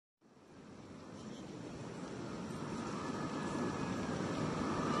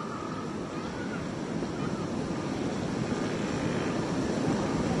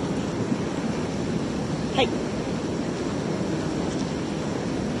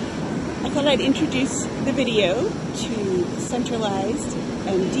thought I'd introduce the video to centralized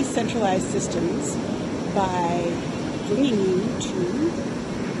and decentralized systems by bringing you to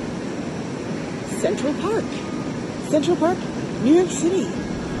Central Park. Central Park, New York City.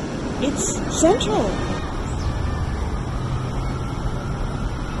 It's central.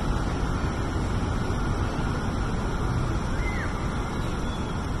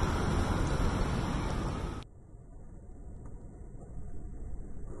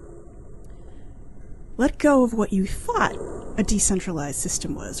 Let go of what you thought a decentralized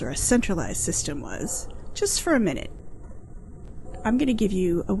system was or a centralized system was, just for a minute. I'm going to give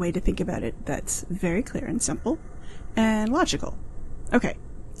you a way to think about it that's very clear and simple and logical. Okay,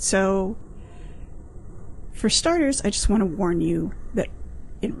 so for starters, I just want to warn you that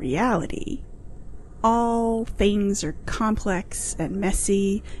in reality, all things are complex and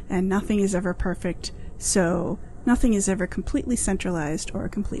messy and nothing is ever perfect, so nothing is ever completely centralized or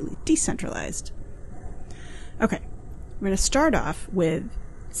completely decentralized. Okay, I'm going to start off with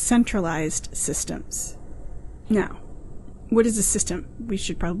centralized systems. Now, what is a system? We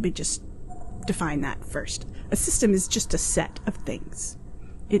should probably just define that first. A system is just a set of things.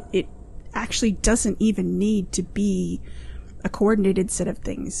 It actually doesn't even need to be a coordinated set of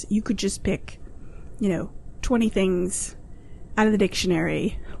things. You could just pick, 20 things out of the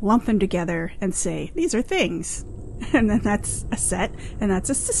dictionary, lump them together, and say, these are things. And then that's a set, and that's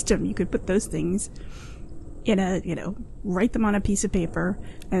a system. You could put those things write them on a piece of paper,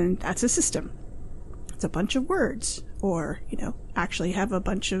 and that's a system. It's a bunch of words, or, actually have a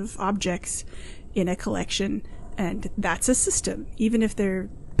bunch of objects in a collection, and that's a system, even if they're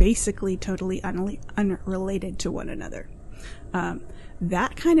basically totally unrelated to one another.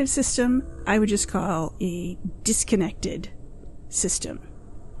 That kind of system I would just call a disconnected system,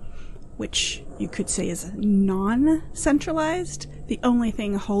 which you could say is non-centralized. The only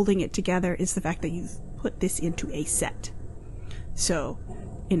thing holding it together is the fact that you've put this into a set. So,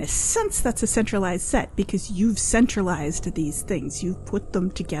 in a sense, that's a centralized set because you've centralized these things. You've put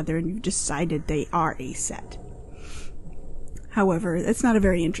them together and you've decided they are a set. However, it's not a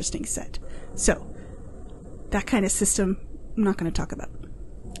very interesting set. So, that kind of system, I'm not going to talk about.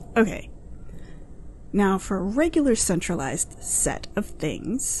 Okay. Now, for a regular centralized set of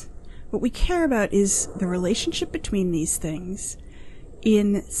things, what we care about is the relationship between these things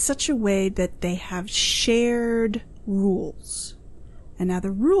in such a way that they have shared rules. And now the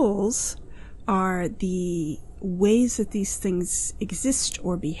rules are the ways that these things exist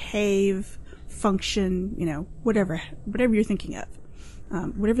or behave, function, whatever you're thinking of.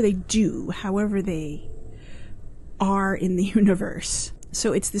 Whatever they do, however they are in the universe.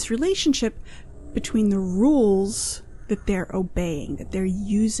 So it's this relationship between the rules that they're obeying, that they're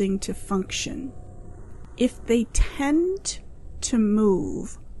using to function. If they tend to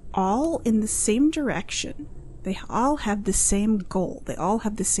move all in the same direction, they all have the same goal, they all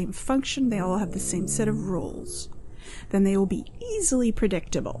have the same function, they all have the same set of rules, then they will be easily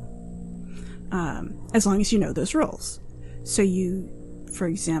predictable, as long as you know those rules. So for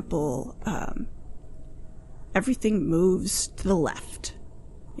example, everything moves to the left.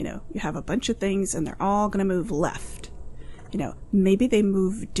 You have a bunch of things and they're all going to move left. Maybe they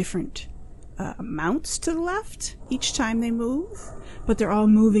move different amounts to the left each time they move, but they're all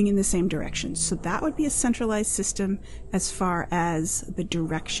moving in the same direction. So that would be a centralized system as far as the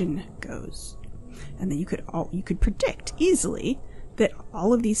direction goes. And then you could predict easily that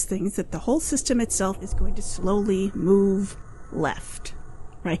all of these things, that the whole system itself is going to slowly move left.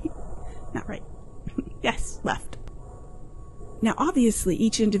 Right? Not right. Yes, left. Now, obviously,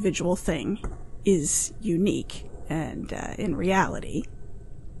 each individual thing is unique, and in reality,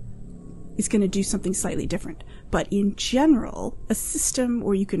 is going to do something slightly different. But in general, a system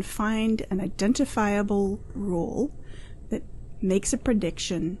where you can find an identifiable rule that makes a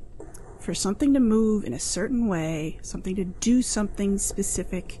prediction for something to move in a certain way, something to do something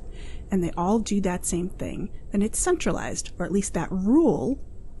specific, and they all do that same thing, then it's centralized, or at least that rule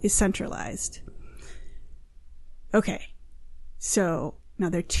is centralized. Okay, so now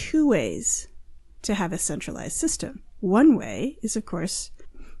there are two ways to have a centralized system. One way is, of course,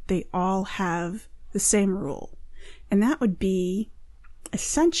 they all have the same rule. And that would be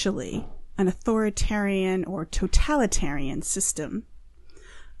essentially an authoritarian or totalitarian system,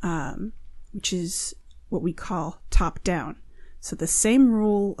 which is what we call top-down. So the same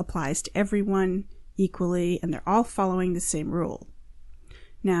rule applies to everyone equally, and they're all following the same rule.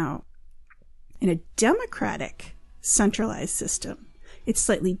 Now, in a democratic centralized system, it's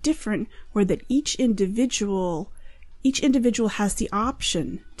slightly different, where that each individual has the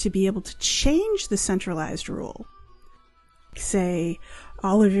option to be able to change the centralized rule. Say,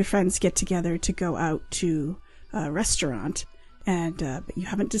 all of your friends get together to go out to a restaurant, and but you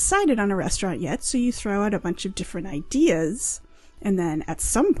haven't decided on a restaurant yet, so you throw out a bunch of different ideas, and then at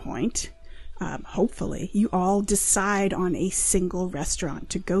some point, hopefully, you all decide on a single restaurant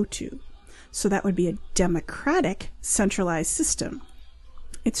to go to. So that would be a democratic, centralized system.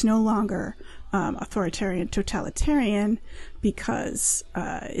 It's no longer authoritarian, totalitarian, because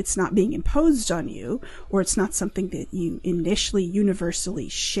it's not being imposed on you, or it's not something that you initially universally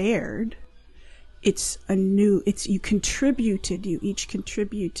shared. You each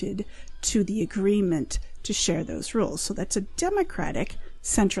contributed to the agreement to share those rules. So that's a democratic,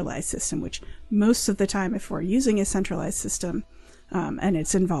 centralized system, which most of the time, if we're using a centralized system, and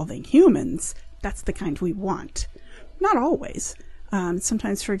it's involving humans, that's the kind we want. Not always.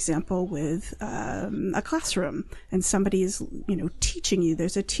 Sometimes, for example, with a classroom, and somebody is, teaching you.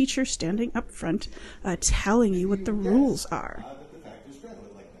 There's a teacher standing up front, telling you what the rules are. That the fact is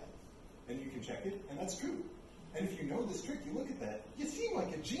prevalent like that, and you can check it, and that's true. And if you know this trick, you look at that, you seem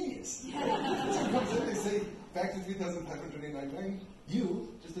like a genius. Someone comes in, they say, "Fact is 3,589."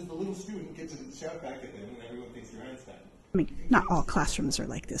 You, just as the little student, get to shout back at them, and everyone thinks you're Einstein. I mean, not all classrooms are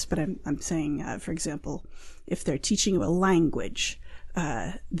like this, but I'm saying, for example, if they're teaching you a language,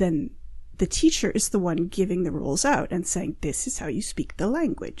 then the teacher is the one giving the rules out and saying, this is how you speak the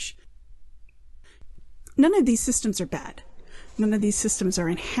language. None of these systems are bad. None of these systems are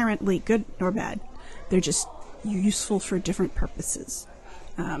inherently good nor bad. They're just useful for different purposes.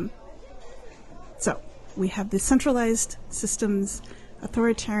 So we have the centralized systems,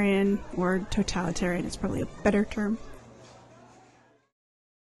 authoritarian or totalitarian is probably a better term.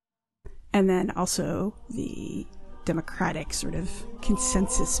 And then also the democratic sort of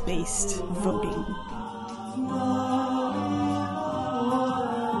consensus-based voting.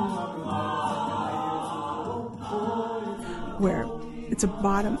 Where it's a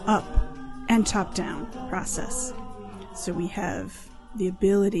bottom-up and top-down process. So we have the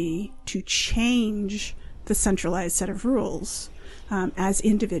ability to change the centralized set of rules as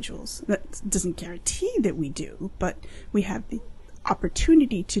individuals. That doesn't guarantee that we do, but we have the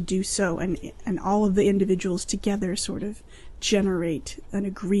opportunity to do so, and all of the individuals together sort of generate an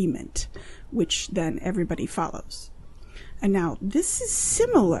agreement, which then everybody follows. And now this is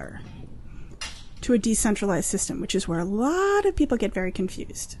similar to a decentralized system, which is where a lot of people get very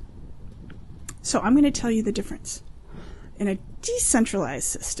confused. So I'm going to tell you the difference. In a decentralized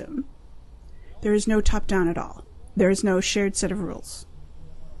system, there is no top-down at all. There is no shared set of rules.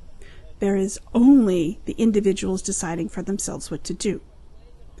 There is only the individuals deciding for themselves what to do.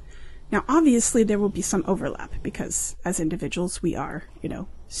 Now, obviously, there will be some overlap because as individuals, we are,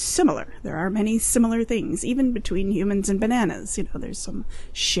 similar. There are many similar things, even between humans and bananas. There's some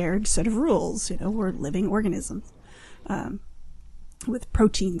shared set of rules. We're living organisms with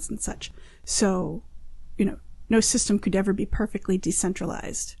proteins and such. So, no system could ever be perfectly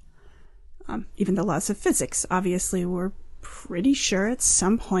decentralized. Even the laws of physics, obviously, were pretty sure at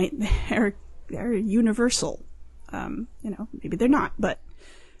some point they're universal. Maybe they're not, but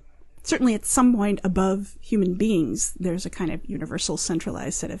certainly at some point above human beings, there's a kind of universal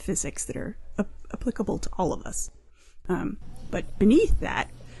centralized set of physics that are applicable to all of us. But beneath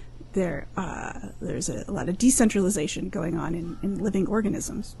that, there's a lot of decentralization going on in living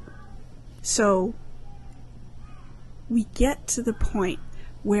organisms. So we get to the point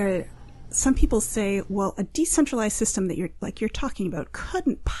where some people say, well, a decentralized system that you're talking about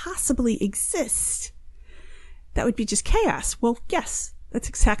couldn't possibly exist. That would be just chaos. Well, yes, that's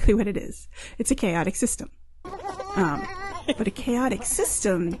exactly what it is. It's a chaotic system. But a chaotic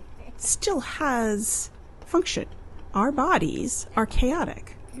system still has function. Our bodies are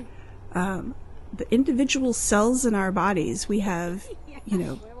chaotic. The individual cells in our bodies, we have,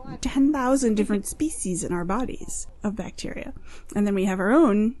 10,000 different species in our bodies of bacteria. And then we have our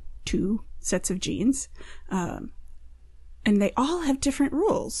own 2 sets of genes, and they all have different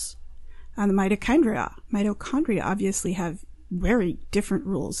rules. The mitochondria obviously have very different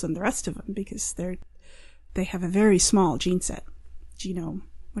rules than the rest of them because they have a very small gene set, genome,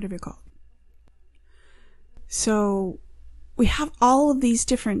 whatever you call it. So we have all of these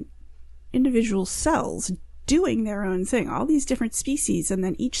different individual cells doing their own thing, all these different species, and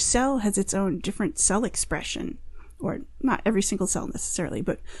then each cell has its own different cell expression. Or not every single cell necessarily,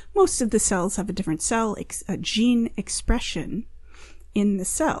 but most of the cells have a different gene expression in the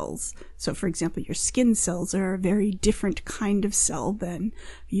cells. So, for example, your skin cells are a very different kind of cell than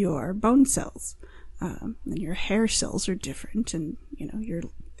your bone cells. And your hair cells are different, and, your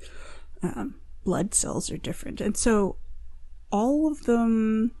blood cells are different. And so all of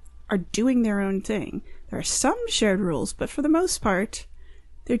them are doing their own thing. There are some shared rules, but for the most part,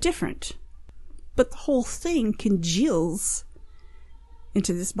 They're different. But the whole thing congeals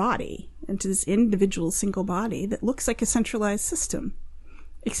into this body, into this individual single body that looks like a centralized system.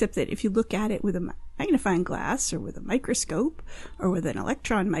 Except that if you look at it with a magnifying glass or with a microscope or with an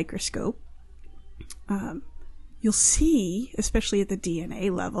electron microscope, you'll see, especially at the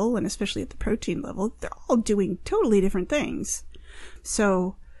DNA level and especially at the protein level, they're all doing totally different things.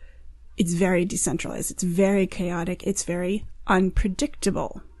 So it's very decentralized. It's very chaotic. It's very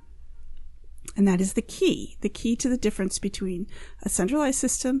unpredictable. And that is the key to the difference between a centralized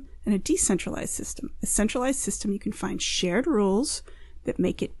system and a decentralized system. A centralized system, you can find shared rules that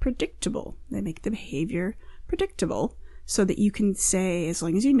make it predictable. They make the behavior predictable so that you can say, as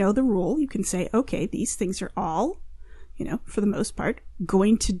long as you know the rule, you can say, okay, these things are all, for the most part,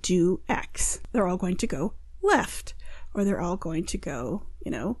 going to do X. They're all going to go left, or they're all going to go,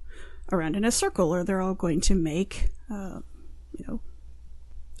 around in a circle, or they're all going to make,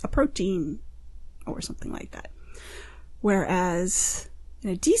 a protein or something like that. Whereas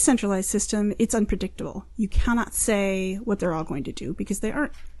in a decentralized system, it's unpredictable. You cannot say what they're all going to do because they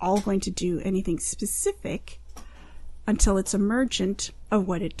aren't all going to do anything specific until it's emergent of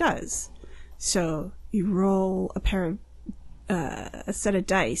what it does. So you roll a set of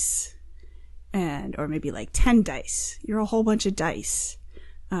dice, or maybe like 10 dice. You roll a whole bunch of dice.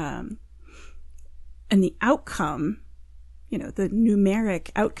 And the outcome, the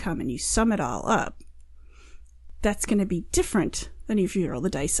numeric outcome, and you sum it all up, that's going to be different than if you roll the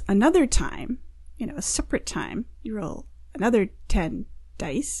dice another time, a separate time. You roll another 10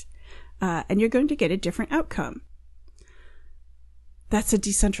 dice, and you're going to get a different outcome. That's a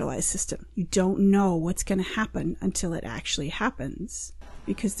decentralized system. You don't know what's going to happen until it actually happens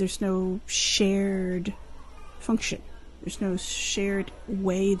because there's no shared function. There's no shared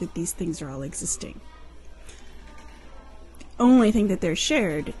way that these things are all existing. The only thing that they're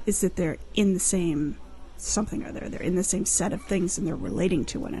shared is that they're in the same something or other. They're in the same set of things and they're relating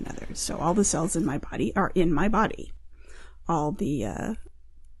to one another. So all the cells in my body are in my body. All the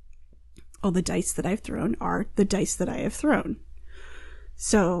dice that I've thrown are the dice that I have thrown.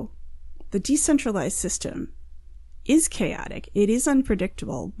 So the decentralized system is chaotic. It is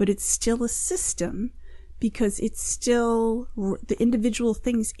unpredictable, but it's still a system because it's still, the individual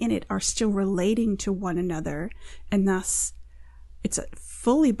things in it are still relating to one another, and thus it's a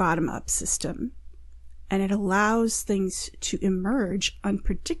fully bottom-up system, and it allows things to emerge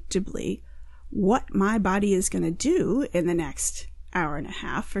unpredictably. What my body is going to do in the next hour and a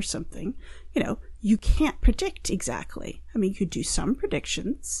half or something, you can't predict exactly. I mean, you could do some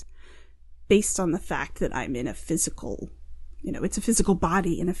predictions based on the fact that I'm in a physical, it's a physical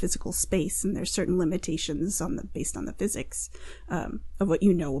body in a physical space, and there's certain limitations based on the physics of what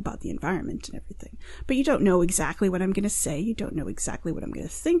you know about the environment and everything. But you don't know exactly what I'm going to say. You don't know exactly what I'm going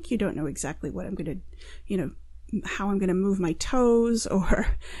to think. You don't know exactly what I'm going to, how I'm going to move my toes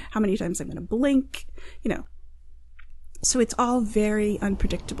or how many times I'm going to blink, So it's all very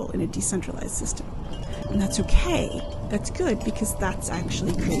unpredictable in a decentralized system. And that's okay. That's good because that's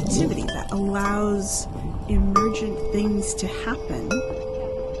actually creativity. That allows emergent things to happen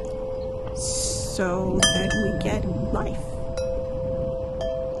so that we get life.